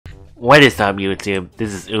What is up, YouTube?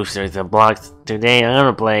 This is Oosters and Blocks. Today I'm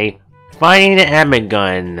gonna play Finding the Epic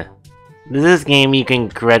Gun. In this game you can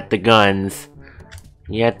correct the guns.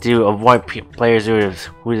 You have to avoid players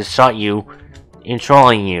who just shot you and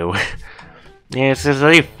trolling you. Yeah, it's just a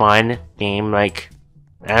really fun game. Like,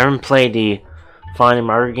 I haven't played the Find the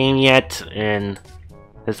Marker game yet, and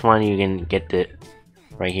this one you can get it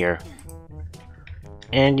right here.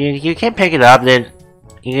 And you can pick it up. Then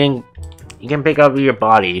you can pick up your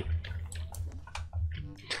body.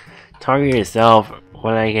 Target yourself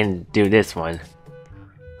when I can do this one.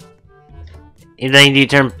 And then you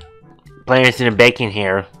turn players into bacon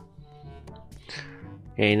here.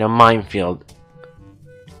 Okay, no minefield.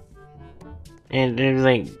 And there's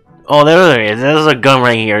like, oh, there it is. There's a gun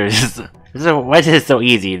right here. Why is it so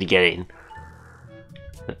easy to get in?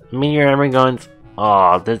 Meteor hammer guns.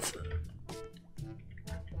 Oh, that's.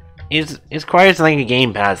 It's quite like a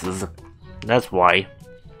game passes. That's why.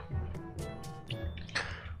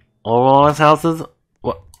 Roblox houses?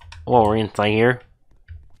 What? Oh, we're inside here.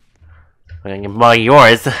 I can buy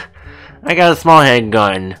yours. I got a small head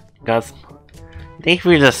gun. Thank you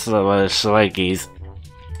for the swaggies.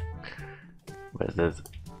 What is this?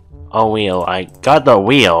 A wheel. I got the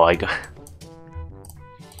wheel. I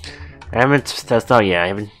haven't tested out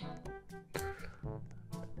yet.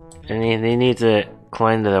 And they need to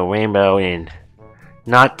climb the rainbow and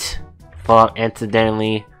not fall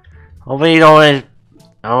accidentally. Hopefully you don't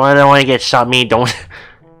I don't want to get shot. Don't.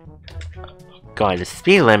 God, the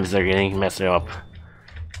speed limits are getting messed up.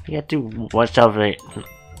 You have to watch out for it.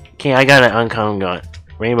 Okay, I got an uncommon gun.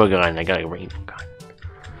 Rainbow gun. I got a rainbow gun.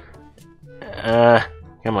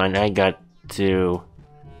 Come on, I got to.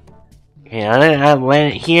 Okay, I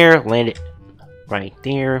land it here. Land it right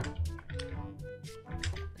there.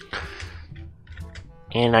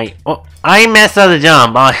 And I messed up the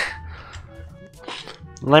jump.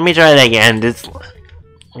 Let me try that again.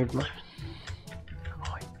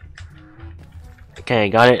 Okay,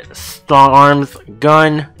 got it. Strong arms,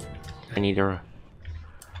 gun. I need to.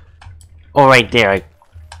 Oh, right there.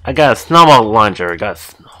 I got a snowball launcher.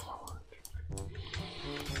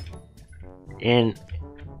 And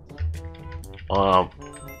a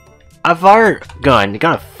fire gun. You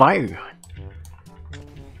got a fire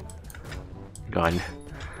gun.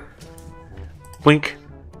 Boink,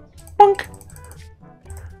 boink,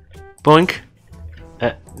 boink.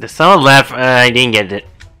 The sound left. I didn't get it.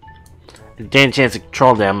 I didn't a chance to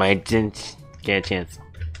control them. I didn't get a chance.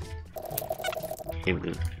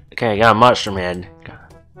 Okay, I got a mushroom head.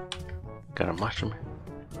 Got a mushroom head.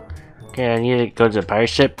 Okay, I need to go to the pirate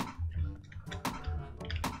ship.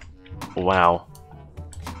 Wow.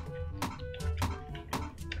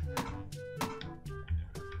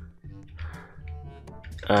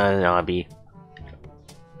 No, I'll be.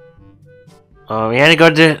 Oh, we had to go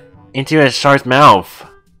into a shark's mouth.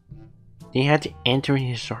 You had to enter in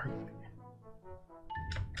his shark.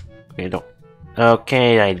 Okay, don't.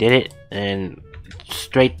 Okay, I did it, and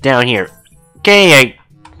straight down here. Okay,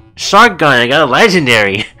 shotgun. I got a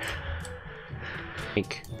legendary.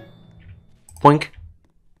 Like, boink.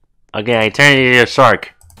 Okay, I turned it into a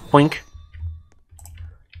shark. Boink.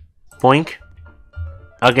 Boink.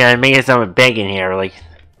 Okay, I'm making some bacon here. Like,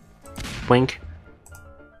 boink.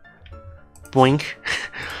 Boink.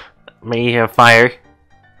 Maybe a fire.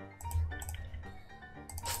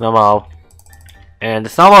 Snowball. And the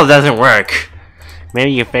snowball doesn't work.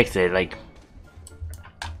 Maybe you fix it, like.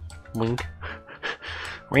 Boink.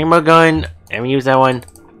 Rainbow gun. Let me use that one.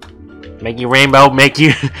 Make you rainbow, make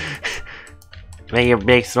you make your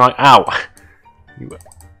big strong. Ow!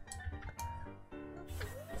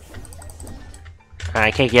 I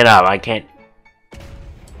can't get up, I can't.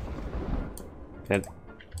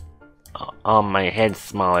 Oh, my head's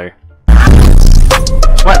smaller.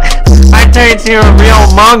 What? I turned into a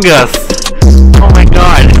real mongoose! Oh my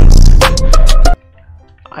god!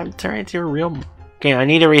 I'm turning into a real. Okay, I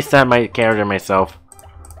need to reset my character myself.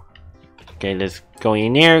 Okay, let's go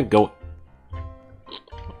in there, go.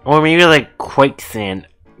 Or maybe like quicksand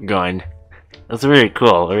gun. That's really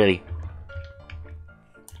cool, really.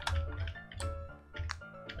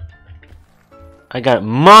 I got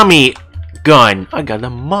mommy gun. I got the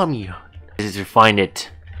mommy gun. Just to find it.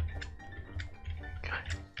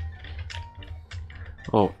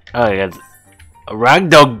 Oh, I got a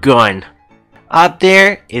ragdoll gun. Up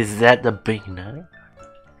there, is that the banana?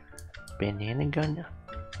 Banana gun?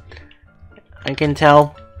 I can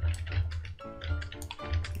tell.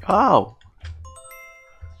 Oh.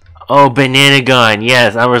 Oh, banana gun.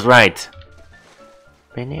 Yes, I was right.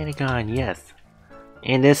 Banana gun, yes.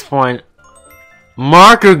 And this one,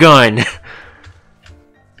 marker gun.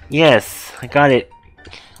 Yes, I got it.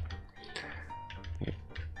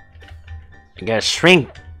 I got a shrink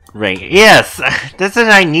ray. Yes! This is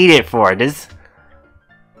what I need it for. This...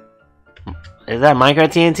 Is that micro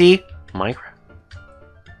TNT? Micro?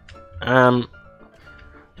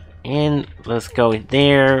 And let's go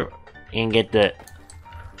there and get the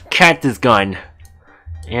cactus gun.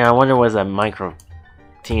 Yeah, I wonder what a micro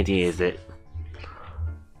TNT is it.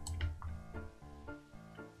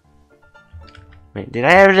 Wait, did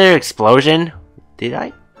I have an explosion? Did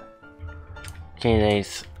I? Okay,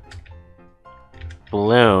 nice.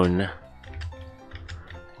 Balloon.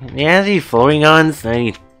 Yeah, these floating guns. I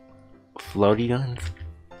need floaty guns.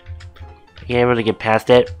 You able to get past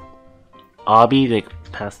it? Obby, like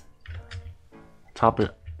past top of.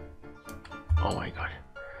 Oh my god!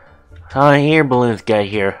 How did air balloons get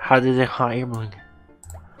here? How did the hot air balloon?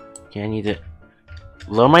 Okay, I need to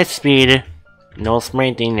lower my speed. No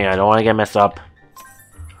sprinting there. I don't want to get messed up.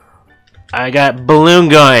 I got balloon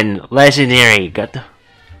gun, legendary. Got the.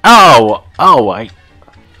 Oh,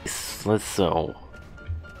 let's so.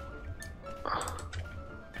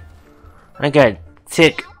 I got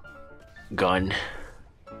tick gun.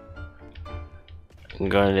 I'm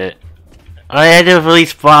gonna. I had to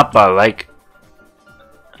release Floppa, like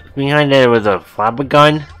behind it was a Floppa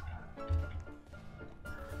gun.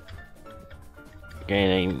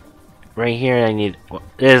 Okay, right here I need.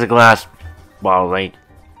 There's a glass bottle, right?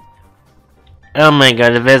 Oh my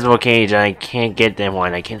god, invisible cage! I can't get that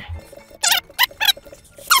one. I can't.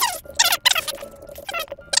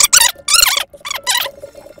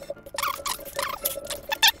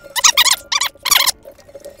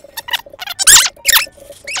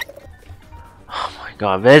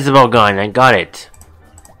 God, visible gun, I got it.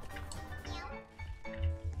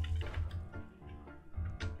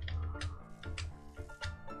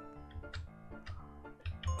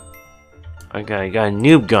 I got a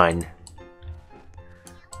noob gun.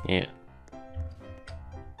 Yeah.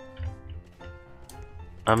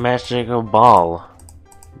 A magical ball.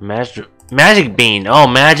 Magic bean. Oh,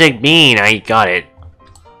 magic bean. I got it.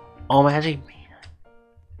 Oh, magic bean.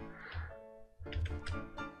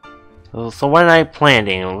 So what am I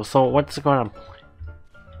planning? So what's going on?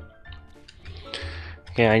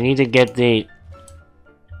 Okay, I need to get this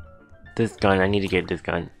gun. I need to get this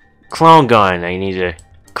gun. Clone gun. I need to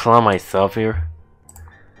clone myself here.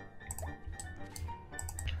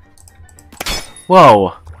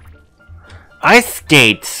 Whoa! Ice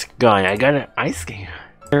skates gun. I got an ice skate.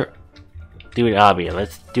 Do it obvious.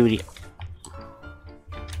 Let's do the.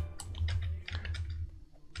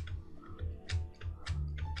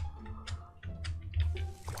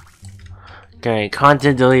 Okay,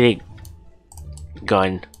 content deleted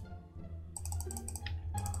gun.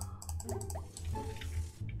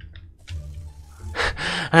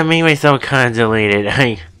 I made myself content deleted.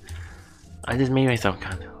 I just made myself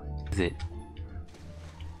content deleted. Is it?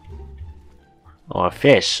 Oh, a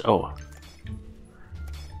fish. Oh.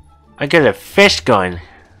 I got a fish gun.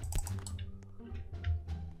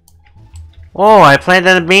 Oh, I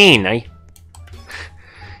planted a bean.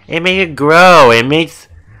 It made it grow. It makes.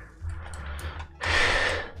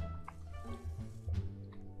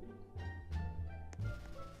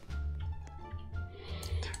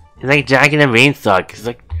 It's like Jack and the Beanstalk. It's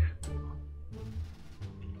like.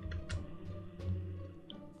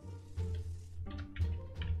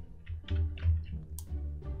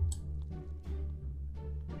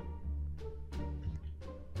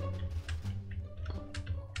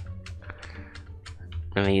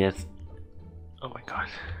 Really, that's. Oh my god.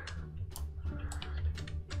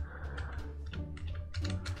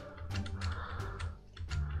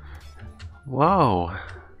 Whoa.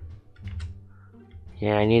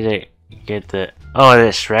 Yeah, I need to get the. Oh, the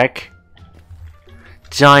Shrek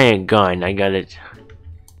giant gun. I got it.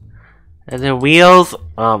 And the wheels.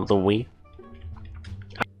 The wheel.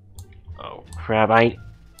 Oh crap! I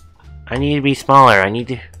need to be smaller. I need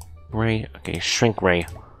to. Ray. Okay, shrink ray.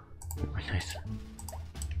 Nice.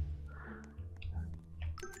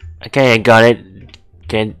 Okay, I got it.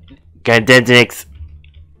 Got Dedrick's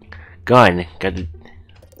gun. Got it.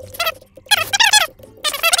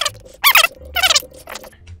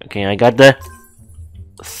 Okay, I got the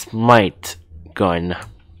smite gun.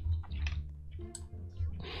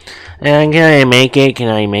 And can I make it? Can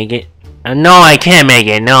I make it? No, I can't make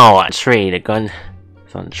it. No, tree. The gun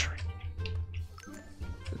is on the tree.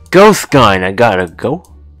 Ghost gun. I gotta go.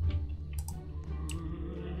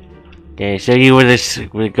 Okay, show you where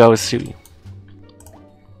the ghost shoot.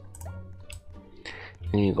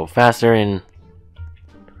 And you go faster, and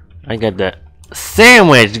I got the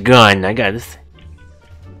sandwich gun. I got this.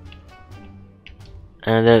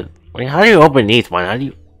 And wait, how do you open these one? How do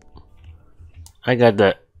you? I got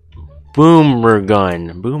the boomer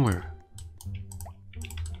gun. Boomer.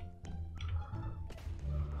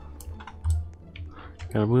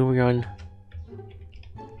 Got a boomer gun.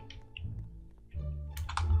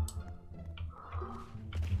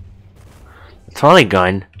 A trolley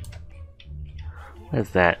gun? What is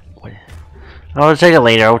that? What? I'll check it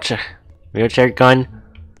later. I'll check. Wheelchair gun?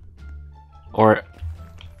 Or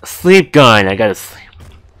sleep gun. I gotta sleep.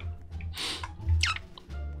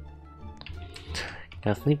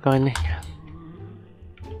 Got a sleep gun.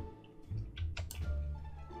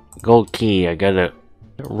 Gold key. I got a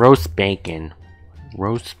roast bacon.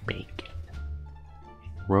 Roast bacon.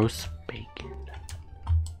 Roast bacon.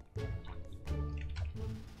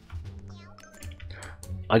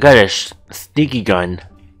 I got a sneaky gun.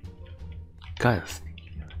 Got a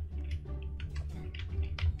sneaky gun.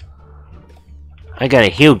 I got a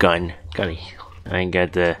heal gun. Got a heal. I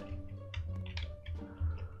got the.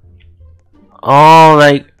 Oh,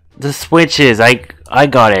 like the switches. I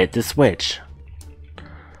got it. The switch.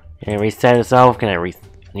 Can I reset itself? Can I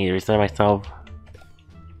need to reset myself?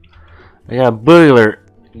 I got a boogler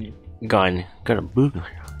gun. Got a boogler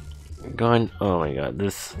gun. Oh my god,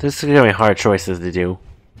 this is gonna be hard choices to do.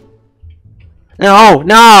 No,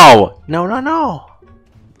 no, no, no, no.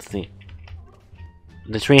 Let's see.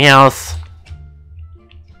 The treehouse.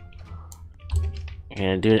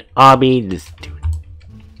 And do an obby. Just do it.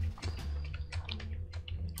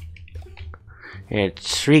 And a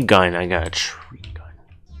tree gun. I got a tree gun.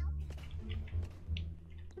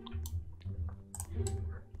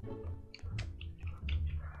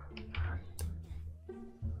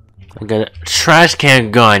 I got a trash can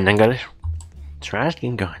gun. I got a trash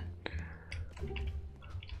can gun.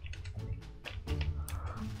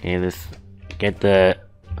 Okay, let's get a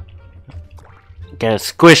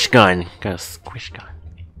squish gun. Got a squish gun.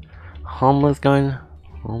 Homeless gun.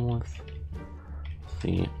 Homeless. Let's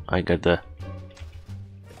see, I got a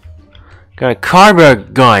car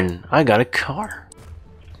gun. I got a car.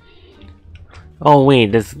 Oh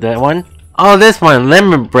wait, that one? Oh, this one,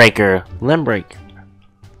 limb breaker. Limb breaker.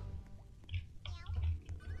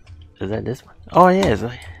 Is that this one? Oh, it is.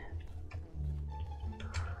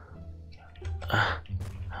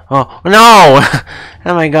 Oh no!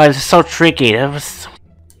 Oh my god, it's so tricky. That was so...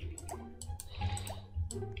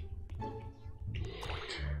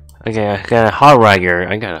 Okay, I got a hog rider.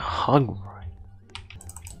 I got a hog rider.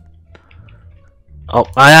 Oh,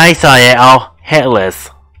 I saw it. Oh, headless.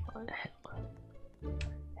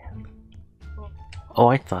 Oh,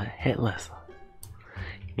 I thought headless.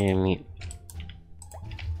 Give me.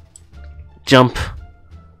 Jump.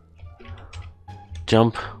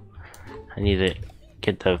 Jump. I need to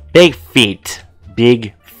get the big feet.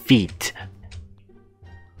 Big feet.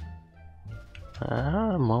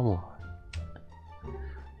 Momo.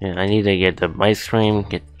 Yeah, I need to get the ice cream.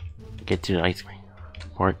 Get to the ice cream.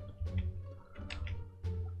 Port.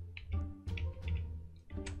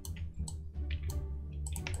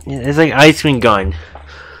 Yeah, it's like ice cream gun.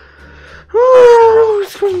 Oh,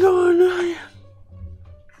 ice cream gun.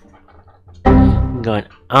 Gun.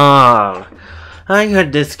 Oh, I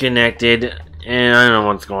got disconnected, and I don't know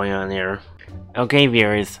what's going on here. Okay,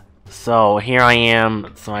 viewers. So here I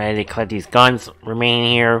am. So I had to collect these guns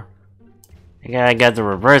remaining here. I got the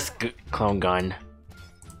reverse clone gun.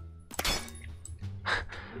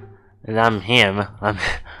 And I'm him.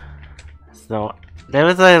 So there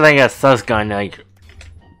was like a sus gun like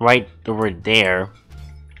right over there.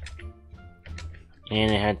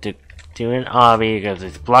 And I had to do an obby because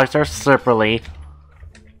these blocks are slippery.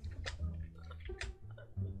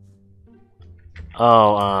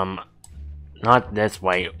 Oh, not this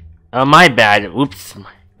way. My bad. Oops.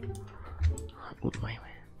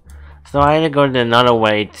 So I had to go to another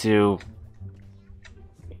way to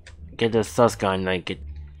get the sus gun. Like it.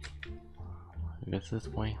 I guess this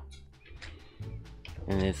way.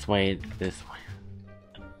 And this way. This way.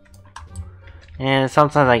 And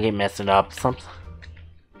sometimes I get messing up. Sometimes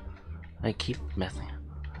I keep messing up.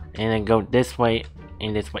 And then go this way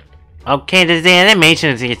and this way. Okay, the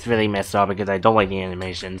animations gets really messed up because I don't like the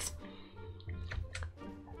animations.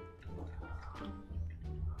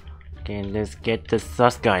 Okay, let's get the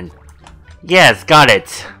sus gun. Yes, got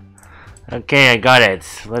it. Okay, I got it.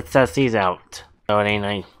 Let's test these out. Oh, it ain't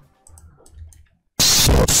I.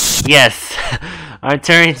 Yes, I'm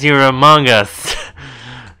turning to Among Us.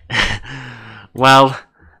 Well,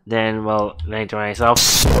 then I to myself.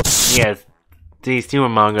 Yes, these two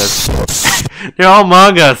Among Us. They're all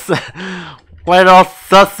Among Us. Why all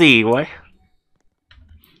sussy? What?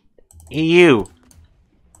 You.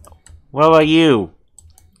 What about you?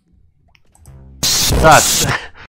 Sus.